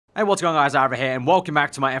Hey, what's going on, guys? Aarava here, and welcome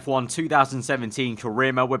back to my F1 2017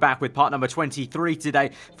 career mode. We're back with part number 23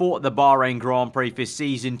 today for the Bahrain Grand Prix for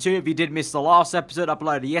Season 2. If you did miss the last episode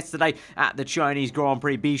uploaded yesterday at the Chinese Grand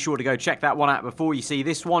Prix, be sure to go check that one out before you see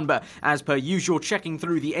this one. But as per usual, checking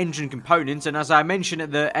through the engine components, and as I mentioned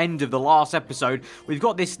at the end of the last episode, we've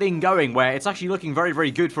got this thing going where it's actually looking very,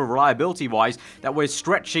 very good for reliability-wise, that we're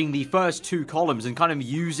stretching the first two columns and kind of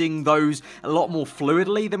using those a lot more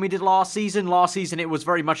fluidly than we did last season. Last season, it was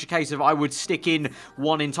very much a case of I would stick in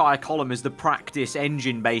one entire column as the practice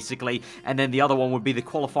engine basically, and then the other one would be the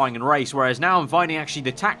qualifying and race, whereas now I'm finding actually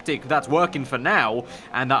the tactic that's working for now,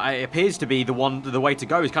 and that appears to be the way to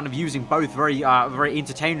go, is kind of using both very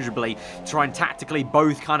interchangeably to try and tactically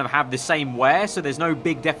both kind of have the same wear, so there's no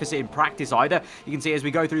big deficit in practice either. You can see as we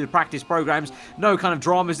go through the practice programs, no kind of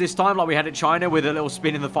dramas this time like we had at China with a little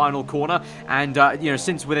spin in the final corner, and you know,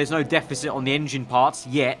 since there's no deficit on the engine parts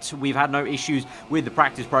yet, we've had no issues with the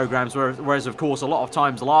practice programs. Whereas, of course, a lot of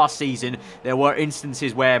times last season, there were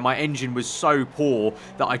instances where my engine was so poor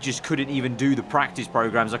that I just couldn't even do the practice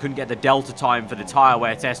programs. I couldn't get the delta time for the tyre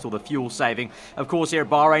wear test or the fuel saving. Of course, here at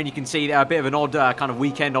Bahrain, you can see a bit of an odd kind of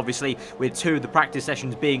weekend, obviously, with two of the practice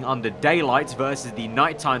sessions being under daylight versus the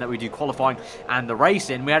night time that we do qualifying and the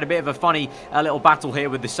racing. We had a bit of a funny little battle here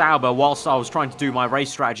with the Sauber whilst I was trying to do my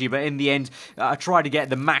race strategy, but in the end, I tried to get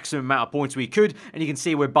the maximum amount of points we could, and you can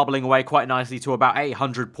see we're bubbling away quite nicely to about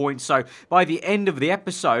 800 points. So by the end of the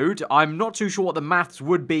episode, I'm not too sure what the maths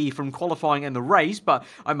would be from qualifying and the race, but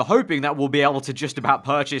I'm hoping that we'll be able to just about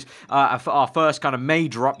purchase our first kind of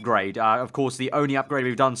major upgrade. Of course, the only upgrade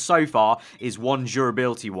we've done so far is one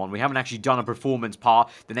durability one. We haven't actually done a performance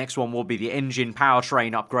part. The next one will be the engine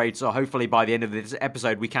powertrain upgrade, so hopefully by the end of this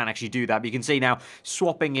episode we can actually do that. But you can see now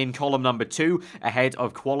swapping in column number 2 ahead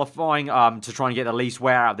of qualifying to try and get the least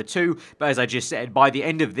wear out of the two. But as I just said, by the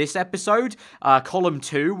end of this episode, column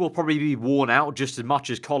 2 will probably be worn out just as much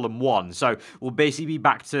as column 1, so we'll basically be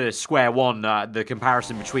back to square one, the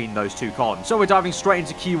comparison between those two columns. So we're diving straight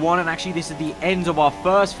into Q1, and actually this is the end of our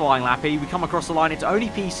first flying lap here. We come across the line, it's only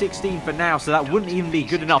P16 for now, so that wouldn't even be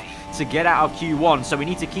good enough to get out of Q1, so we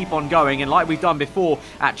need to keep on going, and like we've done before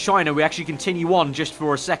at China, we actually continue on just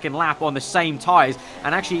for a second lap on the same tyres,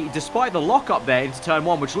 and actually despite the lockup there into turn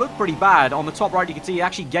 1, which looked pretty bad, on the top right you can see it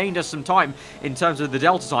actually gained us some time in terms of the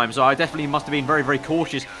delta time, so I definitely must have been very, very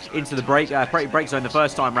cautious into the brake zone the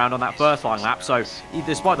first time round on that first flying lap. So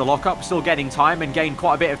despite the lockup, still getting time and gained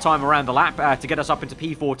quite a bit of time around the lap to get us up into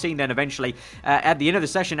P14. Then eventually at the end of the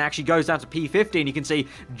session it actually goes down to P15. You can see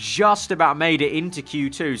just about made it into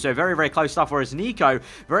Q2, so very, very close stuff, whereas Nico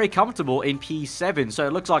very comfortable in P7. So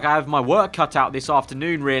it looks like I have my work cut out this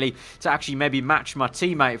afternoon really to actually maybe match my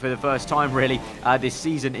teammate for the first time really this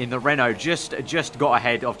season in the Renault. Just got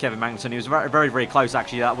ahead of Kevin Magnussen. He was very, very, very close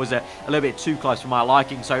actually. That was a little bit too close for my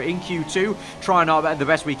liking. So in Q2, trying our the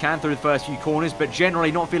best we can through the first few corners, but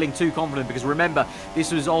generally not feeling too confident, because remember,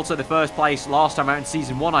 this was also the first place last time out in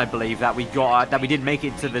Season 1, I believe, that we got that we did make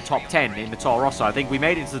it to the top 10 in the Toro Rosso. I think we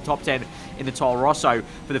made it to the top 10 in the Toro Rosso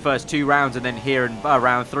for the first 2 rounds, and then here in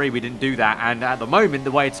round 3 we didn't do that, and at the moment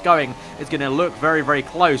the way it's going, it's going to look very, very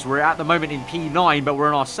close. We're at the moment in P9, but we're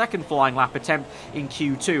in our second flying lap attempt in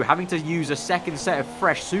Q2, having to use a second set of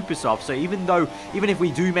fresh super softs. So even if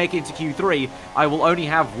we do make it into Q3, I will only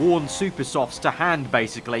have worn super softs to hand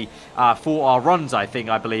basically for our runs. I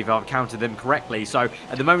believe I've counted them correctly. So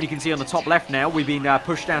at the moment you can see on the top left now we've been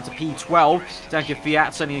pushed down to P12. Danke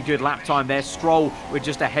Fiat sending a good lap time there. Stroll, we're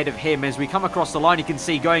just ahead of him. As we come across the line you can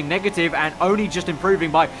see going negative and only just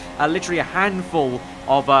improving by literally a handful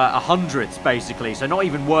of 100ths basically, so not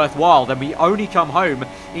even worthwhile. Then we only come home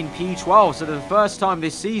in P12, so the first time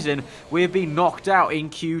this season we've been knocked out in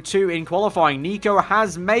Q2 in qualifying. Nico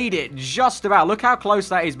has made it just about. Look how close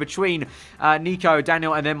that is between Nico,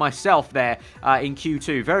 Daniel, and then myself there in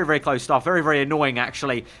Q2. Very, very close stuff. Very, very annoying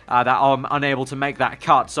actually that I'm unable to make that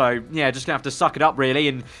cut. So yeah, just gonna have to suck it up really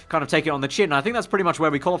and kind of take it on the chin. And I think that's pretty much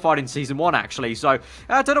where we qualified in Season 1 actually. So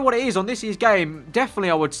I don't know what it is on this year's game. Definitely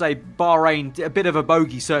I would say Bahrain, a bit of a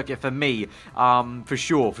bogey circuit for me, for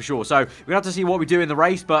sure. So we'll have to see what we do in the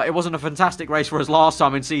race, but it wasn't a fantastic race for us last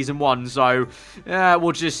time in Season 1, so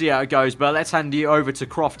we'll just see how it goes. But let's hand you over to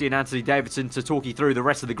Crofty and Anthony Davidson to talk you through the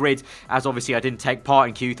rest of the grid, as obviously I didn't take part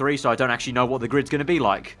in Q3, so I don't actually know what the grid's going to be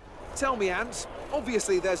like. Tell me, Ant,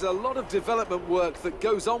 obviously there's a lot of development work that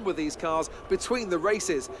goes on with these cars between the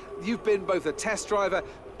races. You've been both a test driver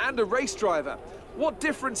and a race driver. What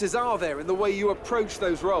differences are there in the way you approach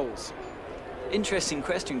those roles? Interesting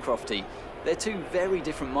question, Crofty. They're two very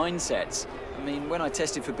different mindsets. I mean, when I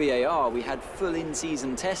tested for BAR, we had full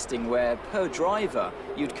in-season testing where, per driver,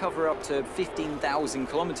 you'd cover up to 15,000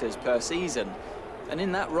 kilometers per season. And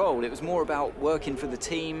in that role, it was more about working for the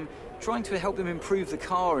team, trying to help them improve the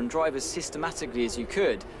car and drive as systematically as you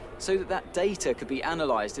could, so that that data could be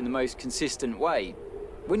analysed in the most consistent way.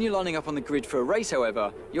 When you're lining up on the grid for a race,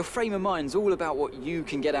 however, your frame of mind's all about what you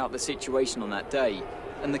can get out of the situation on that day,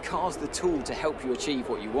 and the car's the tool to help you achieve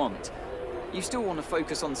what you want. You still want to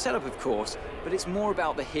focus on setup, of course, but it's more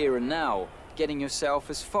about the here and now, getting yourself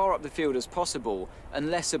as far up the field as possible,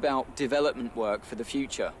 and less about development work for the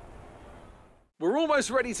future. We're almost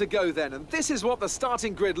ready to go then, and this is what the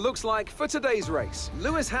starting grid looks like for today's race.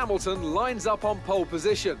 Lewis Hamilton lines up on pole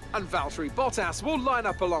position, and Valtteri Bottas will line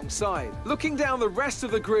up alongside. Looking down the rest of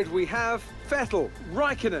the grid, we have Vettel,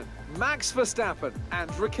 Raikkonen, Max Verstappen and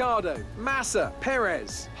Ricciardo, Massa,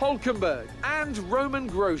 Perez, Hülkenberg and Romain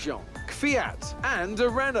Grosjean, Kvyat and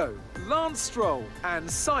Renault, Lance Stroll and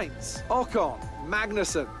Sainz, Ocon,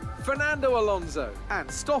 Magnussen, Fernando Alonso and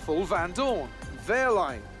Stoffel van Dorn,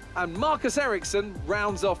 Wehrlein and Marcus Ericsson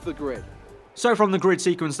rounds off the grid. So from the grid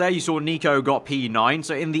sequence there, you saw Nico got P9,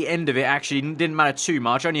 so in the end of it, actually didn't matter too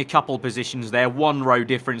much, only a couple positions there, 1 row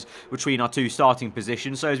difference between our 2 starting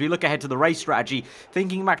positions. So as we look ahead to the race strategy,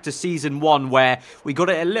 thinking back to Season 1 where we got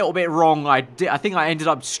it a little bit wrong, I think I ended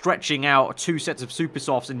up stretching out 2 sets of super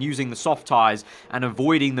softs and using the soft tyres and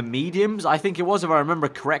avoiding the mediums, I think it was, if I remember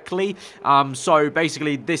correctly. So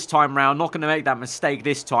basically this time round, not going to make that mistake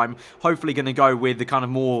this time, hopefully going to go with the kind of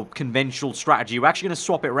more conventional strategy. We're actually going to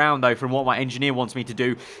swap it around though from what my engineer wants me to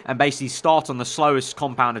do and basically start on the slowest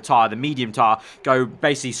compounder tyre, the medium tyre, go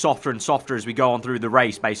basically softer and softer as we go on through the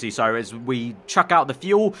race basically. So as we chuck out the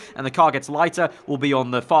fuel and the car gets lighter, we'll be on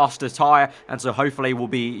the faster tyre, and so hopefully we'll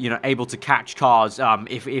be, you know, able to catch cars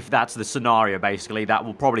if that's the scenario basically. That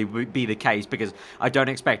will probably be the case because I don't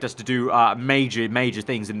expect us to do major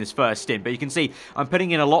things in this first stint. But you can see I'm putting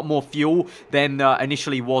in a lot more fuel than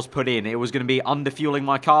initially was put in. It was going to be under-fueling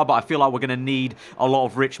my car, but I feel like we're going to need a lot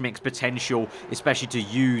of rich mix potential, especially to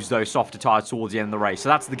use those softer tyres towards the end of the race. So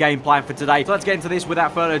that's the game plan for today. So let's get into this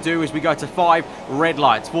without further ado as we go to 5 red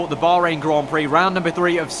lights for the Bahrain Grand Prix, round number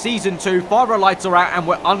 3 of Season 2. 5 red lights are out and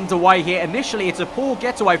we're underway here. Initially, it's a poor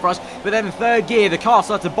getaway for us, but then in 3rd gear, the car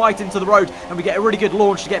starts to bite into the road and we get a really good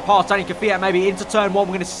launch to get past Daniel Kvyat, maybe into turn 1.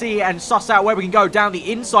 We're going to see and suss out where we can go down the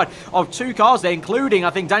inside of 2 cars there, including,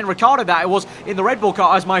 I think, Daniel Ricciardo, that it was in the Red Bull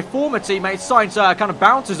car, as my former teammate Sainz kind of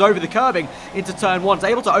bounces over the curbing into turn 1. Is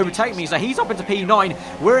able to overtake me, so he's up into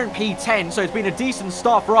P9. We're in P10, so it's been a decent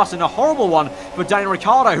start for us and a horrible one for Daniel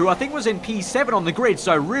Ricciardo, who I think was in P7 on the grid,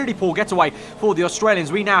 so really poor getaway for the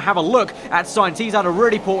Australians. We now have a look at Sainz. He's had a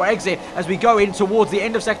really poor exit as we go in towards the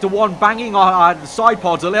end of Sector 1, banging our side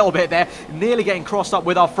pods a little bit there, nearly getting crossed up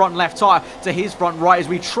with our front left tyre to his front right as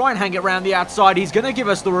we try and hang it around the outside. He's going to give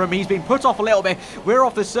us the room. He's been put off a little bit. We're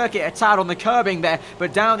off the circuit a tad on the curbing there,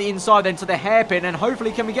 but down the inside then to the hairpin, and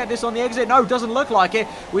hopefully can we get this on the exit? No, doesn't look like it.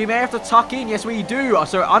 We may have to tuck in. Yes, we do.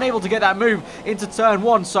 So unable to get that move into turn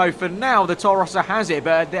 1. So for now, the Toro Rosso has it,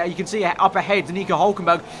 but there you can see up ahead, Nico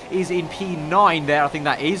Hülkenberg is in P9 there, I think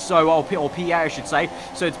that is, so or P8 I should say.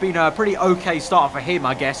 So it's been a pretty okay start for him,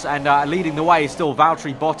 I guess, and leading the way is still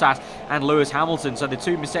Valtteri Bottas and Lewis Hamilton. So the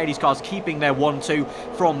 2 Mercedes cars keeping their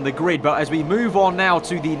 1-2 from the grid. But as we move on now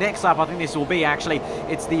to the next lap, I think this will be actually,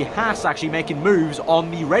 it's the Haas actually making moves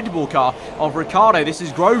on the Red Bull car of Ricciardo. This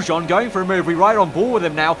is Grosjean going for a move. We ride on board with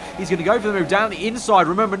him now. He's going to go for the move down the inside.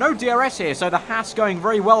 Remember, no DRS here, so the Haas going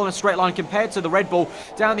very well in a straight line compared to the Red Bull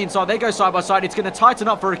down the inside. They go side by side. It's going to tighten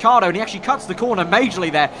up for Ricciardo, and he actually cuts the corner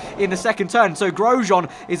majorly there in the 2nd turn. So Grosjean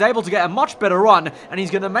is able to get a much better run, and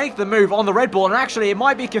he's going to make the move on the Red Bull. And actually, it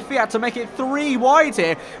might be Kvyat to make it 3 wide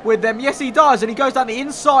here with them. Yes, he does, and he goes down the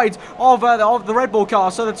inside of the Red Bull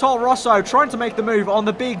car. So the Toro Rosso trying to make the move on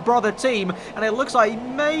the big brother team, and it looks like he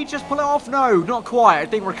may just pull it off. No, not quite. I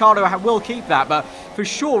think Ricciardo will keep that, but for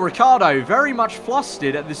sure, Ricciardo very much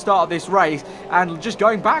flustered at the start of this race and just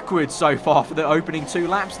going backwards so far for the opening 2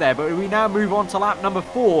 laps there. But we now move on to lap number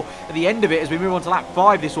 4 at the end of it. As we move on to lap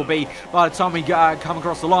 5, this will be by the time we come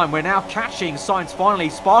across the line. We're now catching Sainz finally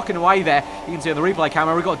sparking away there. You can see on the replay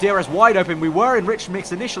camera we've got DRS wide open. We were in rich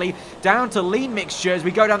mix initially, down to lean mixture as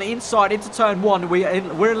we go down the inside into turn 1. We're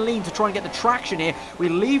in lean to try and get the traction here. We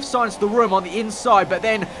leave Sainz the room on the inside, but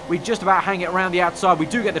then we just about hang it around the outside. We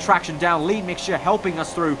do get the traction down. Lean mixture helping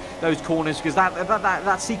us through those corners, because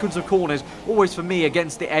that sequence of corners, always for me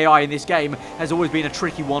against the AI in this game, has always been a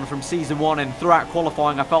tricky one from Season 1, and throughout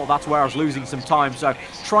qualifying I felt that's where I was losing some time, so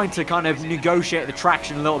trying to kind of negotiate the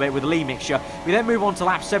traction a little bit with lean mixture. We then move on to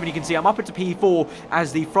lap 7. You can see I'm up into P4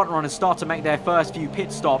 as the front runners start to make their first few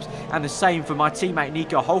pit stops, and the same for my teammate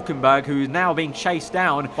Nico Hülkenberg, who is now being chased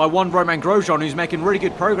down by one Romain Grosjean, who's making really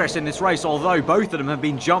good progress in this race, although both of them have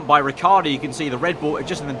been jumped by Ricciardo. You can see the Red Bull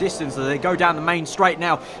just in the distance as they go down the main straight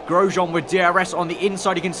now. Grosjean with DRS on the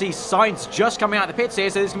inside. You can see Sainz just coming out of the pits here,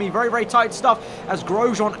 so this is going to be very, very tight stuff as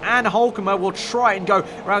Grosjean and Hülkenberg will try and go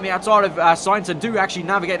around the outside of Sainz and do actually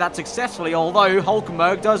navigate that successfully, although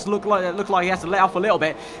Hülkenberg does look like he has to let off a little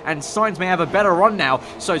bit, and Sainz may have a better run now.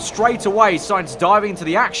 So straight away, Sainz diving into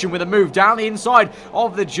the action with a move down the inside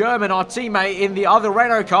of the German, our teammate in the other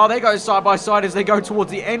Renault car. They go side by side as they go towards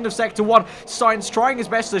the end of Sector 1. Sainz trying his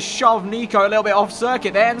best to shove Nico a little bit off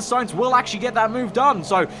circuit there, and Sainz will actually get that move done.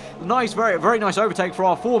 So nice, very, very nice overtake for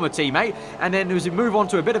our former teammate. And then as we move on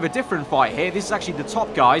to a bit of a different fight here, this is actually the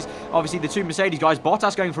top guys, obviously the two Mercedes guys.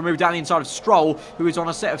 Bottas going for a move down the inside of Stroll, who is on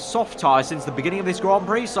a set of soft tyres since the beginning of this Grand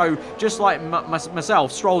Prix. So just like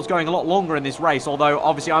myself, Stroll's going a lot longer in this race, although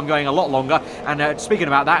obviously I'm going a lot longer. And speaking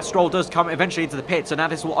about that, Stroll does come eventually into the pits, so now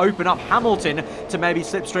this will open up Hamilton to maybe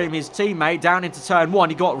slipstream his teammate down into turn 1.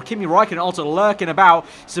 You got Kimi Räikkönen also lurking about.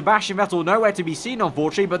 Sebastian Vettel nowhere to be seen,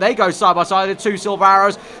 unfortunately, but they go side by side, the two silver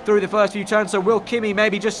arrows through the first few turns. So will Kimi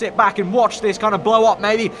maybe just sit back and watch this kind of blow up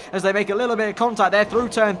maybe as they make a little bit of contact there through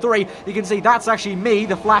turn 3. You can see that's actually me,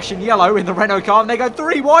 the flash in yellow in the Renault car, and they go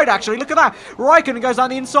 3 wide actually. Look at that. Räikkönen goes down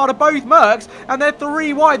the inside of both Mercs, and they're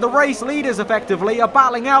 3 wide. The race leaders effectively are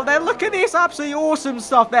battling out there. Look at this, absolutely awesome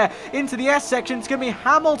stuff there into the S section. It's going to be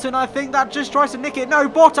Hamilton, I think, that just tries to nick it. No,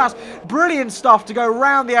 Bottas, brilliant stuff to go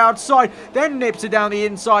around the outside, then nips it down the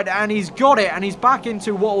inside, and he's got it, and he's back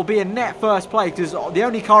into what will be a net first place, because the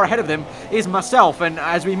only car ahead of them is myself. And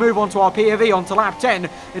as we move on to our POV onto lap 10,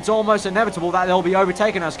 it's almost inevitable that they'll be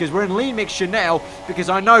overtaking us, because we're in lean mixture now, because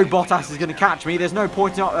I know Bottas is going to catch me. There's no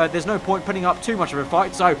point putting up too much of a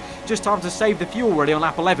fight, so just time to save the fuel really on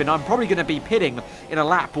lap 11. I'm probably going to be pitting in a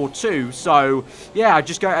lap or two, so yeah, I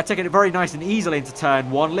take it very nice and easily into turn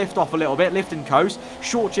 1, lift off a little bit, lift and coast,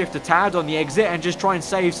 short shift a tad on the exit, and just try and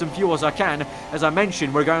save some fuel as I can. As I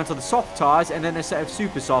mentioned, we're going to the soft tyres and then a set of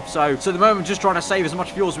super soft, so at the moment just trying to save as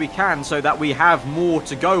much fuel as we can so that we have more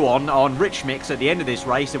to go on rich mix at the end of this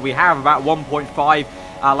race. If we have about 1.5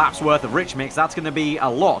 laps worth of rich mix, that's going to be a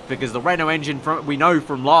lot, because the Renault engine we know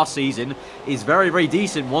from last season is very, very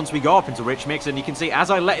decent once we go up into rich mix. And you can see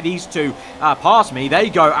as I let these two pass me, they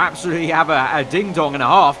go absolutely have a ding-dong and a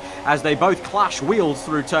half as they both clash wheels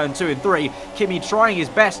through turn 2 and 3. Kimi trying his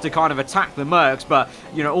best to kind of attack the Mercs, but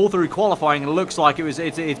you know, all through qualifying it looks like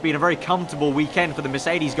it's been a very comfortable weekend for the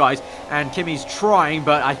Mercedes guys, and Kimi's trying,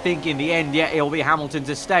 but I think in the end, yeah, it'll be Hamilton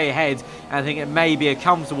to stay ahead. And I think it may be a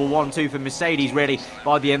comfortable 1-2 for Mercedes really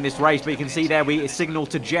by the end of this race. But you can see there we signal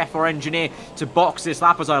to Jeff, our engineer, to box this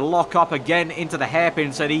lap as I lock up again into the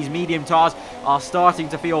hairpin. So these medium tyres are starting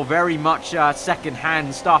to feel very much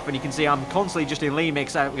second-hand stuff, and you can see I'm constantly just in lean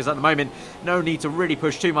mix because at the moment no need to really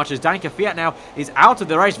push too much as Danke Fiat now is out of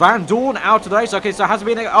the race. Van Dorn out of the race. Okay, so has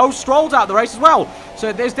been Stroll's out of the race as well.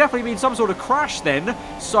 So there's definitely been some sort of crash then.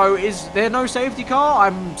 So is there no safety car?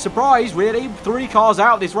 I'm surprised really. 3 cars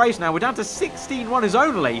out of this race now. We're down to 16 runners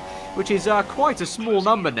only, which is quite a small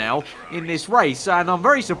number now in this race, and I'm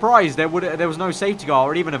very surprised there was no safety car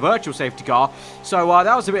or even a virtual safety car. So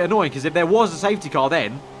that was a bit annoying, because if there was a safety car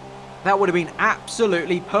then that would have been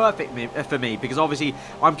absolutely perfect for me, because obviously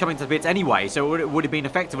I'm coming to the pits anyway, so it would have been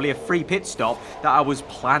effectively a free pit stop that I was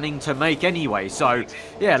planning to make anyway. So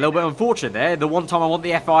yeah, a little bit unfortunate there. The one time I want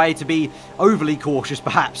the FIA to be overly cautious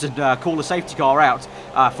perhaps and call a safety car out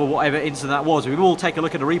for whatever incident that was. We will take a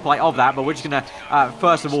look at a replay of that, but we're just going to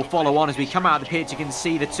first of all follow on as we come out of the pits. You can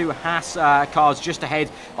see the 2 Haas cars just ahead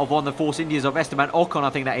of one of the Force Indias of Esteban Ocon, I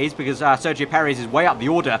think that is, because Sergio Perez is way up the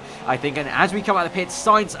order, I think. And as we come out of the pits,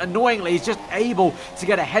 Sainz annoyingly is just able to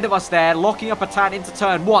get ahead of us there, locking up a tad into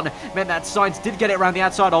turn 1. Meant that Sainz did get it around the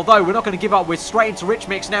outside, although we're not going to give up. We're straight into rich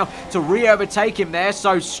mix now to re-overtake him there.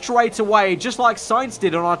 So straight away, just like Sainz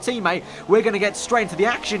did on our teammate, we're going to get straight into the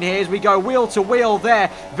action here as we go wheel to wheel there.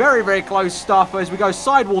 Very, very close stuff as we go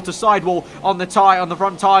sidewall to sidewall on the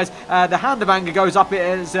front tyres. The Handabanger goes up.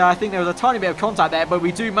 I think there was a tiny bit of contact there, but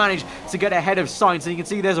we do manage to get ahead of Sainz. And you can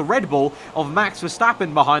see there's a Red Bull of Max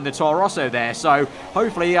Verstappen behind the Toro Rosso there. So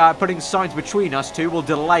hopefully putting Sainz between us two will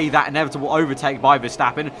delay that inevitable overtake by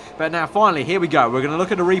Verstappen. But now finally, here we go. We're going to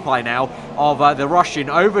look at a replay now of the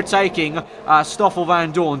Russian overtaking Stoffel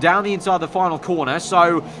Van Dorn down the inside of the final corner.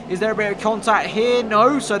 So is there a bit of contact here?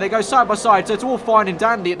 No. So they go side by side. So it's all fine and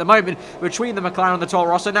dandy at the moment between the McLaren and the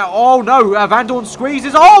Toro Rosso. Now, oh no, Van Dorn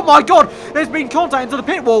squeezes. Oh my god, there's been contact into the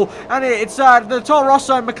pit wall, and it's the Toro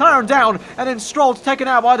Rosso and McLaren down, and then Stroll taken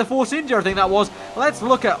out by the Force India, I think that was. Let's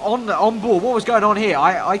look at on board what was going on here.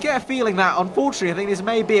 I guess get a feeling that, unfortunately, I think this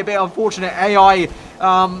may be a bit unfortunate AI.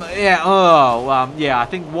 I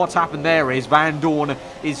think what's happened there is Van Dorn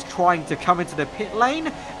is trying to come into the pit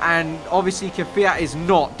lane, and obviously Kvyat is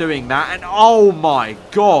not doing that, and oh my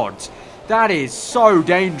god, that is so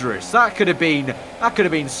dangerous. That could have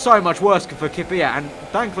been so much worse for Kvyat, and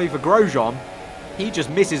thankfully for Grosjean, he just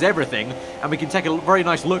misses everything, and we can take a very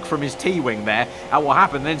nice look from his T-wing there at what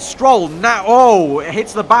happened. Then Stroll now, it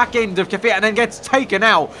hits the back end of Kvyat and then gets taken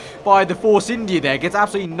out by the Force India there. Gets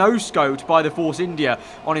absolutely no-scoped by the Force India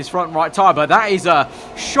on his front right tyre. But that is a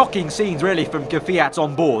shocking scenes really from Kvyat's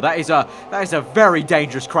on board. That is a very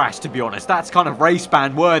dangerous crash, to be honest. That's kind of race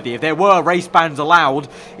ban worthy. If there were race bans allowed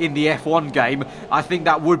in the F1 game, I think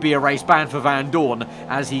that would be a race ban for Van Dorn,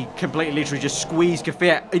 as he completely literally just squeezed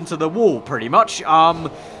Kvyat into the wall pretty much.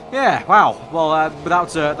 Yeah, wow. Well,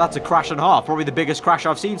 that's a crash and a half. Probably the biggest crash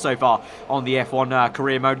I've seen so far on the F1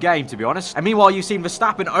 career mode game, to be honest. And meanwhile, you've seen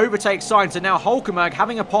Verstappen overtake Sainz, and now Hülkenberg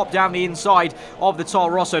having a pop down the inside of the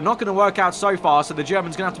Toro Rosso. Not going to work out so far, so the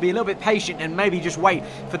German's going to have to be a little bit patient and maybe just wait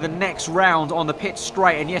for the next round on the pit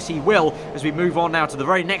straight. And yes, he will, as we move on now to the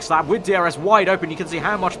very next lap with DRS wide open. You can see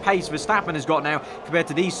how much pace Verstappen has got now compared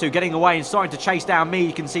to these two, getting away and starting to chase down me.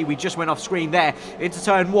 You can see we just went off screen there into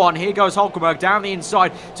turn one. Here goes Hülkenberg down the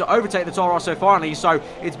inside to overtake the Toro Rosso finally. So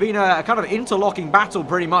it's been a kind of interlocking battle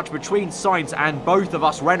pretty much between Sainz and both of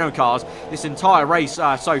us Renault cars this entire race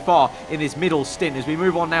so far in this middle stint. As we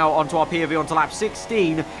move on now onto our POV onto lap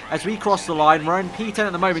 16 as we cross the line. We're in P10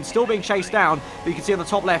 at the moment, still being chased down, but you can see on the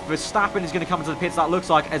top left Verstappen is going to come into the pits, that looks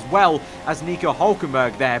like, as well as Nico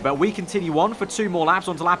Hülkenberg there. But we continue on for 2 more laps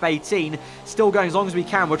onto lap 18, still going as long as we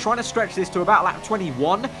can. We're trying to stretch this to about lap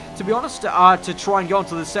 21, to be honest, to try and get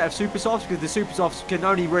onto the set of super softs, because the super softs can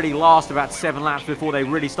only really last about 7 laps before they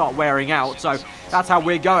really start wearing out. So that's how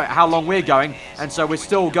we're going, how long we're going, and so we're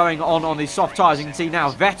still going on these soft tyres. You can see now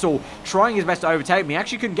Vettel trying his best to overtake me.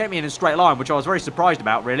 Actually couldn't get me in a straight line, which I was very surprised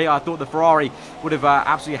about, really. I thought the Ferrari would have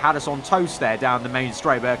absolutely had us on toast there down the main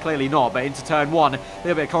straight, but clearly not. But into turn one, a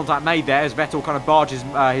little bit of contact made there as Vettel kind of barges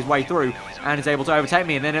his way through and is able to overtake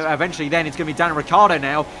me. And then eventually then it's going to be Daniel Ricciardo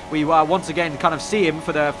now. We once again kind of see him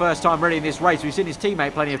for the first time really in this race. We've seen his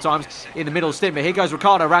teammate plenty of times in the middle stint, but here goes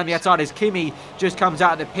Ricciardo around the outside as Kimi just comes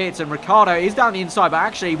out of the pits, and Ricciardo is down the inside, but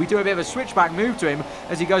actually we do a bit of a switchback move to him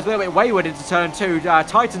as he goes a little bit wayward into turn two,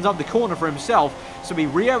 tightens up the corner for himself. So we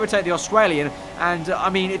re-overtake the Australian, and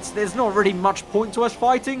I mean, there's not really much point to us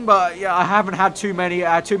fighting, but yeah, I haven't had too many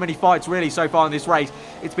fights really so far in this race.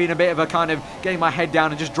 It's been a bit of a kind of getting my head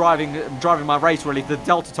down and just driving my race really to the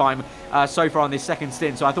delta time so far on this second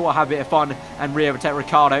stint. So I thought I'd have a bit of fun and re-overtake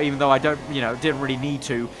Ricciardo, even though I didn't really need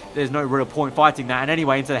to. There's no real point fighting that. And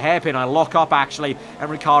anyway, into the hairpin, I lock up actually,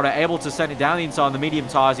 and Ricciardo able to send it down the inside on the medium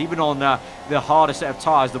tyres. Even on the harder set of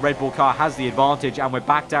tyres, the Red Bull car has the advantage, and we're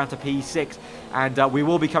back down to P6. And we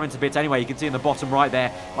will be coming to pits anyway. You can see in the bottom right there,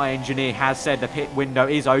 my engineer has said the pit window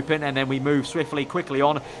is open, and then we move quickly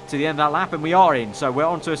on to the end of that lap, and we are in. So we're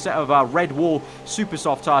onto a set of Red Wall super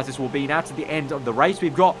soft tyres. This will be now to the end of the race.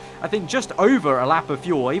 We've got, I think, just over a lap of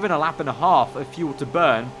fuel, even a lap and a half of fuel to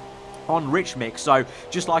burn on rich mix. So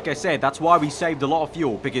just like I said, that's why we saved a lot of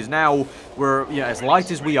fuel, because now we're as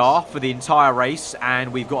light as we are for the entire race,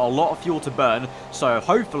 and we've got a lot of fuel to burn. So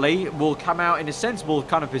hopefully we'll come out in a sensible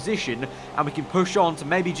kind of position, and we can push on to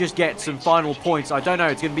maybe just get some final points. I don't know,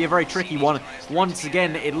 it's going to be a very tricky one. Once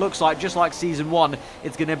again, it looks like, just like season 1,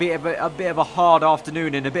 it's going to be a bit of a hard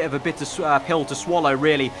afternoon and a bit of a bitter pill to swallow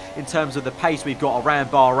really, in terms of the pace we've got around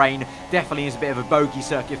Bahrain. Definitely is a bit of a bogey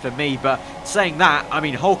circuit for me, but saying that, I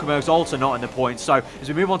mean, Hülkenberg's also not in the points. So as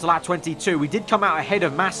we move on to lap 22, we did come out ahead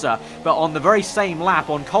of Massa, but on the very same lap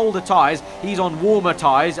on colder tyres, he's on warmer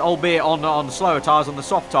tyres, albeit on slower tyres, on the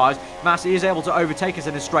soft tyres. Massa is able to overtake us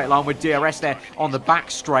in a straight line with DRS there on the back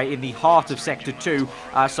straight in the heart of sector 2.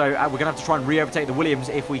 So we're going to have to try and re-overtake the Williams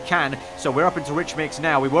if we can. So we're up into rich mix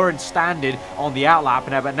now. We were in standard on the outlap,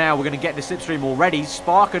 but now we're going to get the slipstream already,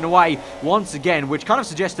 sparking away once again, which kind of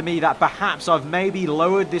suggests to me that perhaps I've maybe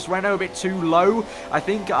lowered this Renault a bit too low. I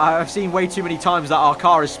think I've seen way too many times that our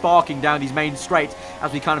car is sparking down these main straights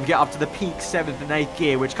as we kind of get up to the peak 7th and 8th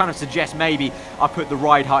gear, which kind of suggests maybe I put the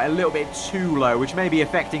ride height a little bit too low, which may be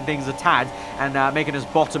affecting things a tad and making us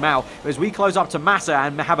bottom out. As we close up to Massa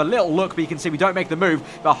and have a little look, but you can see we don't make the move.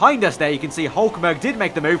 Behind us there, you can see Hülkenberg did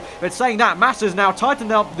make the move, but saying that, Massa's now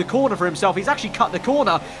tightened up the corner for himself. He's actually cut the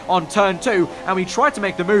corner on turn 2, and we tried to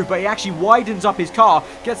make the move, but he actually widens up his car,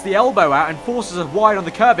 gets the elbow out and forces us wide on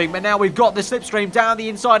the curbing. But now we've got the slipstream down the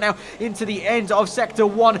inside. Now now into the end of Sector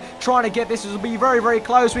 1, trying to get this. This will be very, very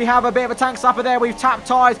close. We have a bit of a tank slapper there. We've tapped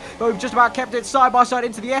tyres, but we've just about kept it side by side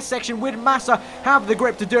into the S section. With Massa have the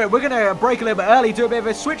grip to do it. We're going to brake a little bit early, do a bit of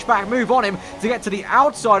a switchback move on him to get to the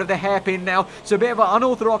outside of the hairpin now. So a bit of an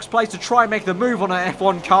unorthodox place to try and make the move on an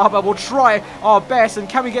F1 car, but we'll try our best. And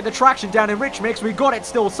can we get the traction down in Rich Mix? We got it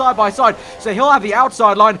still side by side, so he'll have the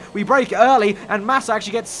outside line. We brake early, and Massa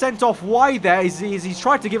actually gets sent off wide there. He's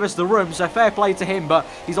tried to give us the room, so fair play to him, but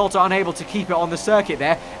he's also unable to keep it on the circuit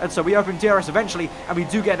there. And so we open DRS eventually, and we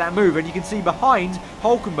do get that move. And you can see behind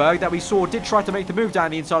Hulkenberg that we saw did try to make the move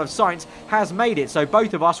down the inside of Sainz, has made it. So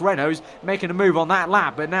both of us Renaults making a move on that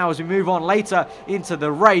lap. But now as we move on later into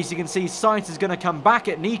the race, you can see Sainz is going to come back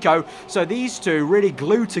at Nico. So these two really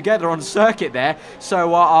glued together on circuit there.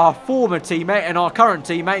 So our former teammate and our current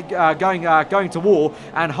teammate going to war,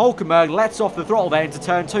 and Hulkenberg lets off the throttle there into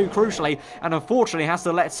turn 2 crucially, and unfortunately has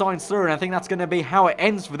to let Sainz through. And I think that's going to be how it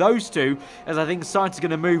ends for those two, as I think Sainz is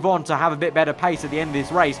going to move on to have a bit better pace at the end of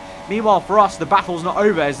this race. Meanwhile for us, the battle's not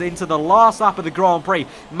over, as into the last lap of the Grand Prix,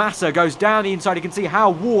 Massa goes down the inside. You can see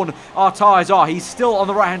how worn our tyres are. He's still on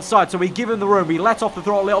the right hand side, so we give him the room. We let off the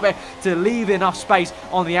throttle a little bit to leave enough space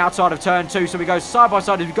on the outside of turn 2. So we go side by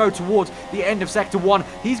side as we go towards the end of Sector 1.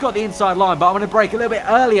 He's got the inside line, but I'm going to brake a little bit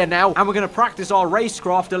earlier now, and we're going to practice our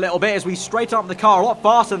racecraft a little bit as we straighten up the car a lot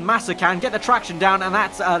faster than Massa can, get the traction down, and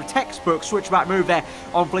that's a textbook switchback move there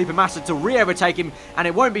on Felipe Massa to re-overtake him. And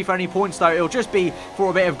it won't be for any points though, it'll just be for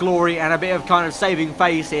a bit of glory and a bit of kind of saving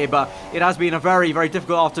face here. But it has been a very, very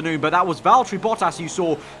difficult afternoon. But that was Valtteri Bottas you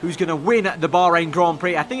saw, who's going to win the Bahrain Grand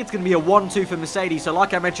Prix. I think it's going to be a 1-2 for Mercedes. So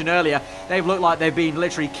like I mentioned earlier, they've looked like they've been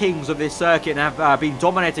literally kings of this circuit and have been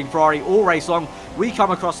dominating Ferrari all race long. We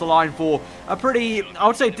come across the line for a pretty, I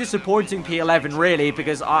would say, disappointing P11 really,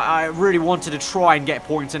 because I really wanted to try and get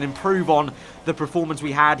points and improve on the performance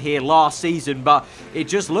we had here last season, but it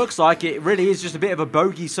just looks like it really is just a bit of a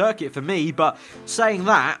bogey circuit for me. But saying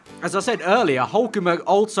that, as I said earlier, Hulkenberg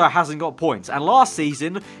also hasn't got points, and last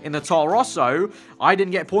season in the Toro Rosso I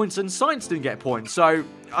didn't get points and Sainz didn't get points. So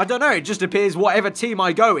I don't know, it just appears whatever team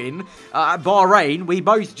I go in, at Bahrain, we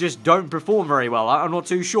both just don't perform very well. I'm not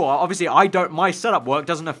too sure. Obviously, my setup work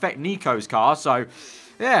doesn't affect Nico's car, so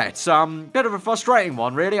yeah, it's a bit of a frustrating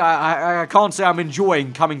one, really. I can't say I'm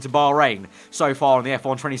enjoying coming to Bahrain so far in the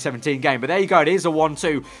F1 2017 game. But there you go. It is a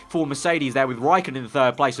 1-2 for Mercedes there, with Raikkonen in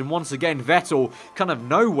third place. And once again, Vettel kind of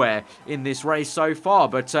nowhere in this race so far.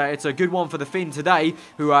 But it's a good one for the Finn today,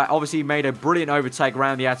 who obviously made a brilliant overtake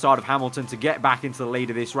around the outside of Hamilton to get back into the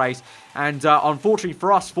lead of this race. And unfortunately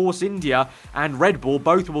for us, Force India and Red Bull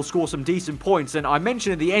both will score some decent points. And I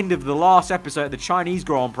mentioned at the end of the last episode, the Chinese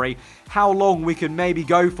Grand Prix, how long we can maybe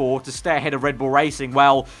go for to stay ahead of Red Bull Racing.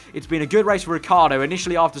 Well, it's been a good race for Ricciardo.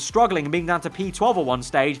 Initially, after struggling and being down to P12 at one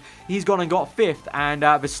stage, he's gone and got 5th, and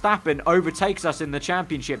Verstappen overtakes us in the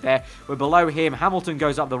championship there. We're below him. Hamilton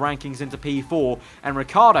goes up the rankings into P4, and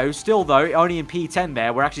Ricciardo still, though, only in P10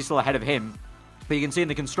 there. We're actually still ahead of him. But you can see in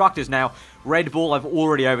the constructors now, Red Bull have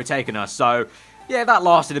already overtaken us. So yeah, that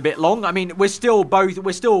lasted a bit long. I mean, we're still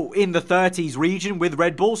in the 30s region with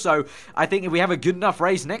Red Bull, so I think if we have a good enough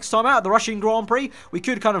race next time out at the Russian Grand Prix, we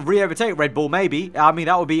could kind of re-overtake Red Bull, maybe. I mean,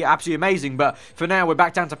 that would be absolutely amazing, but for now, we're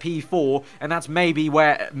back down to P4, and that's maybe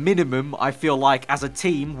where minimum, I feel like, as a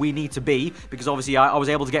team, we need to be, because obviously I was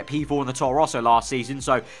able to get P4 in the Toro Rosso last season,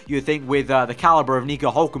 so you would think with the caliber of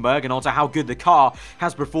Nico Hulkenberg, and also how good the car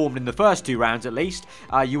has performed in the first 2 rounds at least,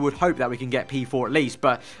 you would hope that we can get P4 at least.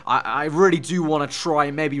 But I really do want to try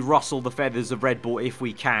and maybe rustle the feathers of Red Bull if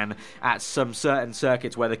we can at some certain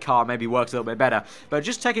circuits where the car maybe works a little bit better. But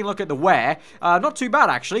just taking a look at the wear, not too bad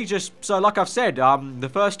actually. Just so like I've said, the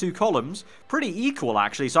first 2 columns pretty equal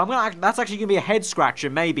actually. So that's actually gonna be a head scratcher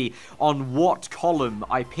maybe on what column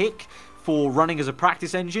I pick for running as a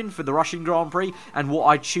practice engine for the Russian Grand Prix, and what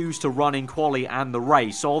I choose to run in quali and the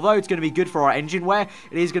race. So although it's going to be good for our engine wear,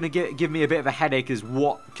 it is going to give me a bit of a headache as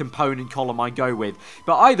what component column I go with.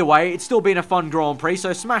 But either way, it's still been a fun Grand Prix,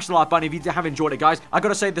 so smash the like button if you have enjoyed it, guys. I got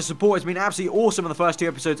to say, the support has been absolutely awesome in the first 2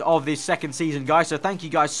 episodes of this second season, guys, so thank you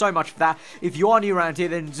guys so much for that. If you are new around here,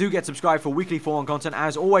 then do get subscribed for weekly F1 content.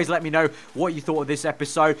 As always, let me know what you thought of this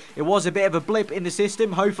episode. It was a bit of a blip in the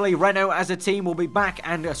system. Hopefully, Renault as a team will be back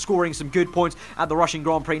and scoring some good points at the Russian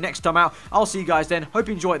Grand Prix next time out. I'll see you guys then. Hope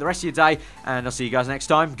you enjoy the rest of your day, and I'll see you guys next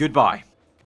time. Goodbye.